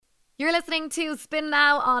You're listening to Spin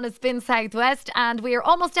Now on a Spin Southwest, and we are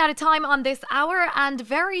almost out of time on this hour. And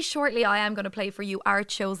very shortly, I am going to play for you our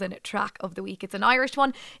chosen track of the week. It's an Irish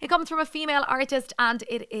one. It comes from a female artist, and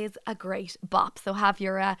it is a great bop. So have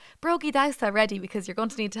your brogy dousa ready, because you're going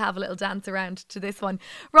to need to have a little dance around to this one.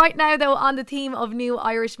 Right now, though, on the theme of new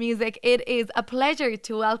Irish music, it is a pleasure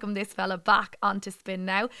to welcome this fella back onto Spin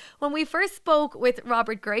Now. When we first spoke with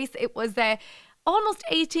Robert Grace, it was almost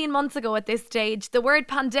 18 months ago at this stage. The word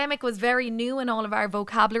pandemic was very new in all of our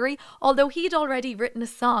vocabulary, although he'd already written a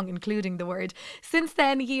song including the word. Since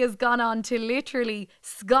then, he has gone on to literally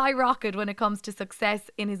skyrocket when it comes to success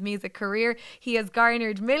in his music career. He has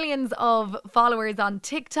garnered millions of followers on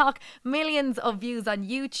TikTok, millions of views on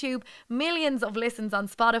YouTube, millions of listens on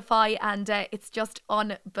Spotify, and it's just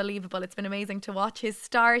unbelievable. It's been amazing to watch his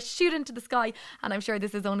star shoot into the sky, and I'm sure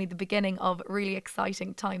this is only the beginning of really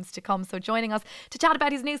exciting times to come. So joining us to chat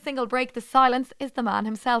about his new single, Break the Silence, is the man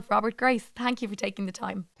himself, Robert Grace. Thank you for taking the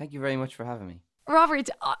time. Thank you very much for having me. Robert,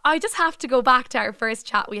 I just have to go back to our first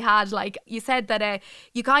chat we had. Like, you said that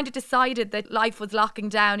you kind of decided that life was locking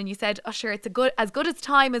down, and you said, oh sure, it's as good as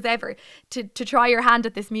time as ever to try your hand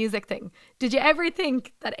at this music thing. Did you ever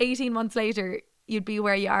think that 18 months later you'd be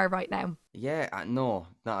where you are right now? Yeah, no,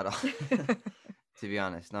 not at all. To be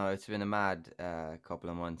honest, no, it's been a mad couple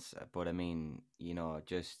of months. But I mean,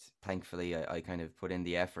 just thankfully I kind of put in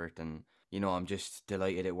the effort, and, I'm just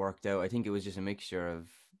delighted it worked out. I think it was just a mixture of,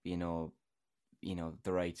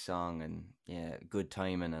 the right song and, good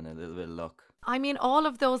timing and a little bit of luck. I mean, all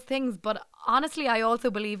of those things. But honestly, I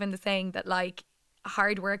also believe in the saying that, like,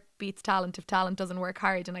 hard work beats talent if talent doesn't work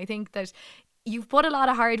hard. And I think that you've put a lot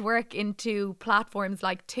of hard work into platforms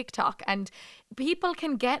like TikTok, and people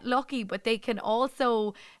can get lucky, but they can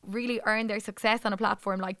also really earn their success on a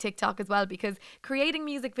platform like TikTok as well, because creating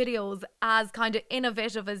music videos as kind of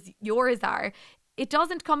innovative as yours are, it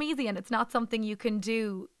doesn't come easy, and it's not something you can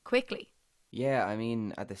do quickly. Yeah, I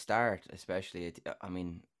mean, at the start, especially,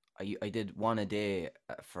 I did one a day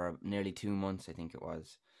for nearly 2 months, I think it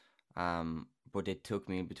was. But it took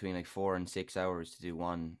me between like 4 and 6 hours to do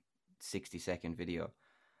one 60-second video.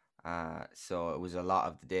 So it was a lot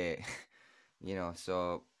of the day,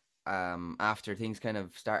 So after things kind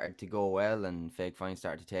of started to go well and Fake Fine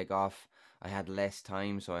started to take off, I had less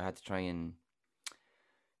time, so I had to try and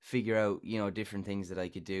figure out, different things that I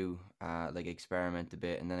could do, like experiment a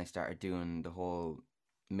bit. And then I started doing the whole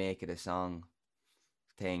make it a song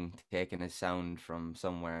thing, taking a sound from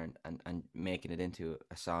somewhere and making it into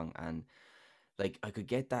a song. And like, I could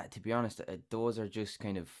get that, to be honest. Those are just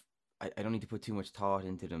kind of, I don't need to put too much thought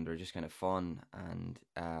into them. They're just kind of fun, and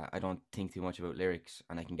I don't think too much about lyrics,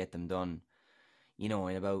 and I can get them done, in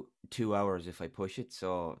about 2 hours if I push it.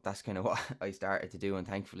 So that's kind of what I started to do, and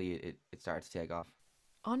thankfully it started to take off.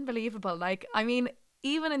 Unbelievable. Like, I mean,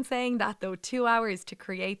 even in saying that though, 2 hours to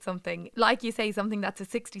create something, like you say, something that's a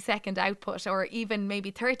 60-second output, or even maybe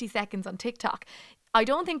 30 seconds on TikTok, I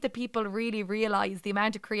don't think that people really realise the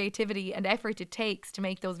amount of creativity and effort it takes to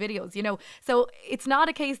make those videos, So it's not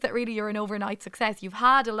a case that really you're an overnight success. You've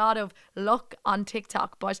had a lot of luck on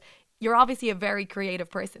TikTok, but you're obviously a very creative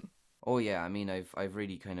person. Oh yeah, I mean, I've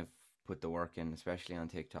really kind of put the work in, especially on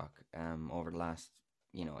TikTok, over the last,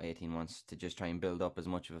 18 months, to just try and build up as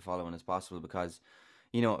much of a following as possible, because,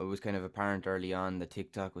 it was kind of apparent early on that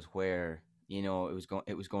TikTok was where,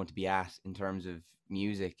 it was going to be at in terms of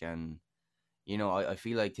music. And I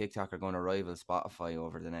feel like TikTok are going to rival Spotify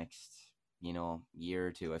over the next, year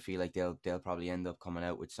or two. I feel like they'll probably end up coming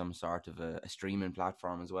out with some sort of a streaming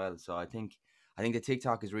platform as well. So I think that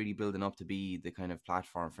TikTok is really building up to be the kind of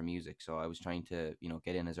platform for music. So I was trying to,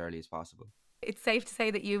 get in as early as possible. It's safe to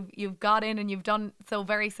say that you've got in and you've done so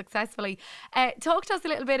very successfully. Talk to us a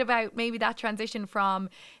little bit about maybe that transition from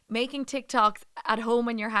making TikToks at home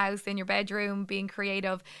in your house, in your bedroom, being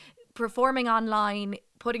creative, performing online,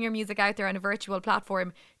 putting your music out there on a virtual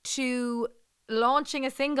platform, to launching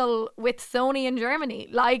a single with Sony in Germany.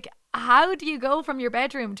 Like, how do you go from your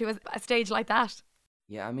bedroom to a stage like that?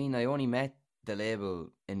 Yeah, I mean, I only met the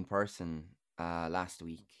label in person last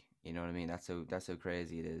week. You know what I mean? That's how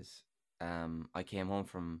crazy it is. I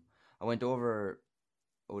went over,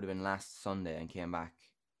 it would have been last Sunday, and came back,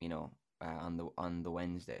 on the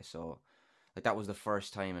Wednesday. So like, that was the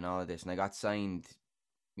first time in all of this, and I got signed,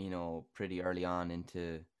 pretty early on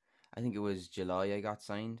into, I think it was July I got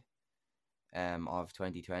signed, of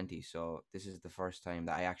 2020. So this is the first time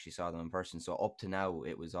that I actually saw them in person. So up to now,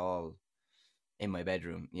 it was all in my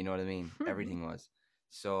bedroom. You know what I mean? Everything was.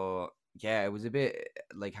 So yeah, it was a bit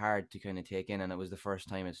like hard to kind of take in, and it was the first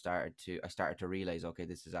time I started to realize, okay,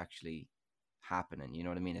 this is actually happening. You know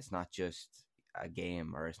what I mean? It's not just a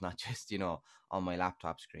game, or it's not just, on my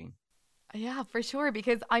laptop screen. Yeah, for sure.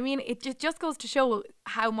 Because I mean, it just goes to show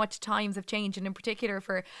how much times have changed, and in particular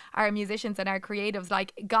for our musicians and our creatives.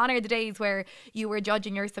 Like, gone are the days where you were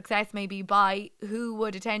judging your success maybe by who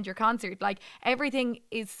would attend your concert. Like, everything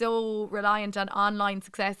is so reliant on online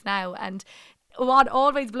success now. And what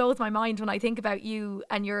always blows my mind when I think about you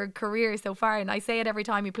and your career so far, and I say it every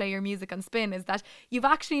time you play your music on Spin, is that you've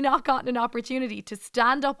actually not gotten an opportunity to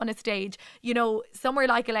stand up on a stage, you know, somewhere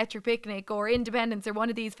like Electric Picnic or Independence or one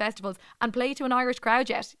of these festivals and play to an Irish crowd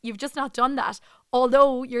yet. You've just not done that,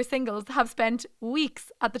 although your singles have spent weeks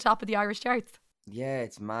at the top of the Irish charts. Yeah,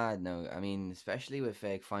 it's mad now. I mean, especially with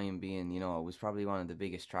Fake Fine being, it was probably one of the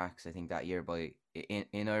biggest tracks I think that year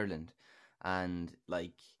in Ireland, and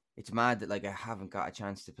like it's mad that like I haven't got a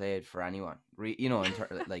chance to play it for anyone.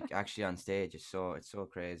 Like actually on stage, it's so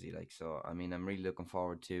crazy. Like so, I mean, I'm really looking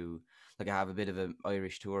forward to like I have a bit of an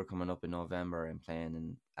Irish tour coming up in November. I'm playing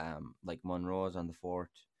in like Monroe's on the 4th,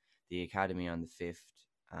 the Academy on the 5th.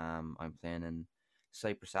 I'm playing in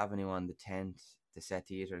Cypress Avenue on the 10th, the Set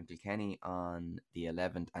Theatre in Kilkenny on the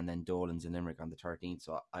 11th, and then Dolan's in Limerick on the 13th.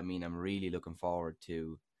 So, I mean, I'm really looking forward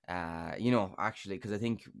to, actually, because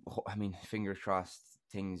I mean, fingers crossed,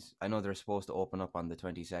 I know they're supposed to open up on the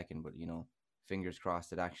 22nd, but, fingers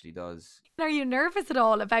crossed it actually does. Are you nervous at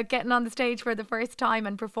all about getting on the stage for the first time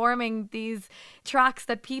and performing these tracks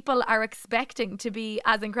that people are expecting to be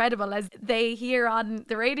as incredible as they hear on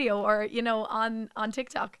the radio or, on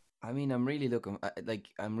TikTok? I mean, I'm really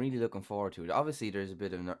looking forward to it. Obviously, there's a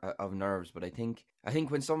bit of nerves, but I think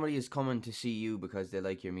when somebody is coming to see you because they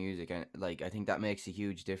like your music, and like I think that makes a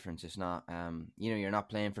huge difference. It's not, you're not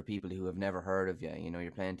playing for people who have never heard of you.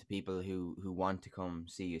 You're playing to people who want to come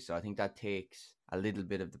see you. So I think that takes a little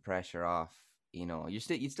bit of the pressure off.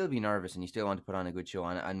 You'd still be nervous, and you still want to put on a good show,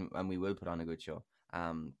 and we will put on a good show.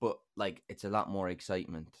 But like it's a lot more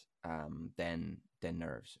excitement than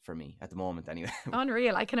nerves for me at the moment anyway.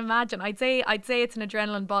 Unreal, I can imagine. I'd say it's an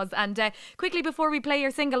adrenaline buzz. And quickly before we play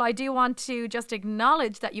your single, I do want to just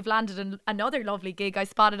acknowledge that you've landed another lovely gig. I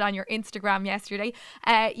spotted on your Instagram yesterday.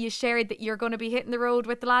 You shared that you're going to be hitting the road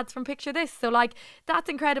with the lads from Picture This. So like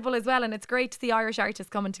that's incredible as well, and it's great to see Irish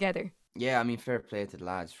artists coming together. Yeah, I mean, fair play to the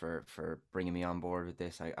lads for bringing me on board with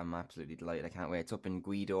this. I'm absolutely delighted. I can't wait. It's up in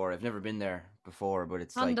Guidor. I've never been there before, but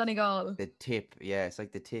it's On like Donegal. the tip. Yeah, it's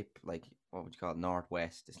like the tip, like what would you call it,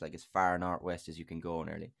 northwest. It's like as far northwest as you can go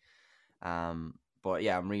nearly. But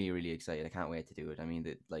yeah, I'm really, really excited. I can't wait to do it. I mean,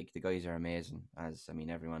 the guys are amazing, as I mean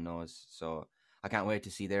everyone knows. So I can't wait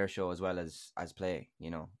to see their show as well as play.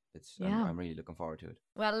 Yeah. I'm really looking forward to it.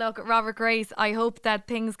 Well, look, Robert Grace, I hope that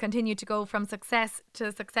things continue to go from success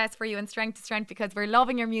to success for you and strength to strength, because we're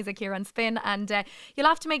loving your music here on Spin. And you'll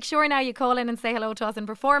have to make sure now you call in and say hello to us and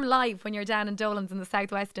perform live when you're down in Dolan's in the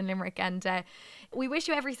southwest in Limerick. And we wish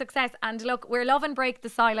you every success. And look, we're loving Break the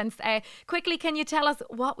Silence. Quickly, can you tell us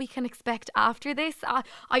what we can expect after this?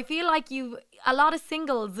 I feel like you've a lot of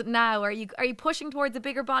singles now. Are you pushing towards a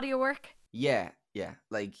bigger body of work? Yeah, yeah.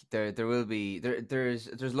 Like there will be there's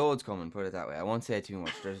loads coming. Put it that way. I won't say too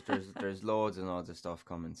much. There's loads and loads of stuff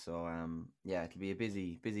coming. So yeah, it'll be a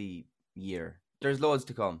busy year. There's loads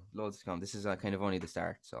to come. Loads to come. This is kind of only the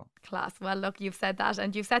start. So Class. Well, look, you've said that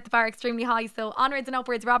and you've set the bar extremely high. So onwards and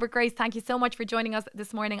upwards. Robert Grace, thank you so much for joining us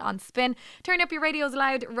this morning on Spin. Turn up your radios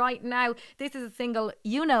loud right now. This is a single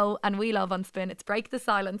you know and we love on Spin. It's Break the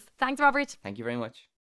Silence. Thanks, Robert. thank you very much.